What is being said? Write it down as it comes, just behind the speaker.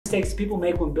Mistakes people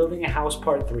make when building a house,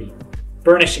 part 3,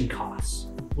 furnishing costs.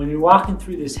 When you're walking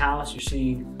through this house, you're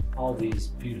seeing all these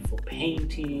beautiful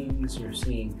paintings, you're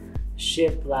seeing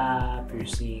shiplap, you're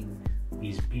seeing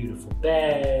these beautiful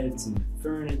beds and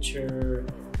furniture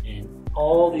and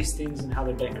all these things and how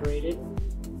they're decorated.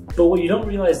 But what you don't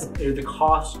realize are the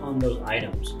costs on those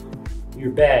items.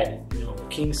 Your bed,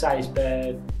 king size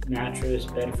bed, mattress,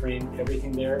 bed frame,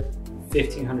 everything there,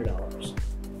 $1,500.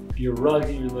 Your rug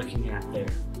that you're looking at there,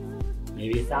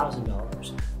 maybe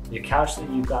 $1,000. The couch that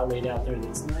you've got laid out there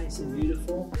that's nice and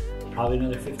beautiful, probably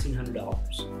another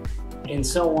 $1,500. And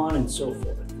so on and so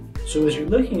forth. So as you're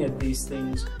looking at these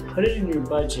things, put it in your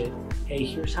budget. Hey,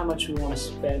 here's how much we want to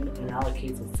spend and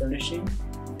allocate for furnishing,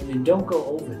 and then don't go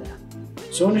over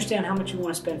that. So understand how much you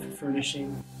want to spend for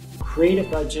furnishing, create a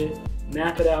budget,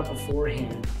 map it out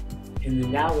beforehand, and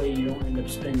then that way you don't end up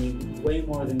spending way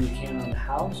more than you can on the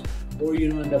house, or you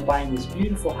don't end up buying this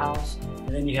beautiful house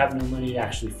and then you have no money to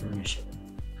actually furnish it.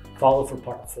 Follow for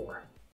part 4.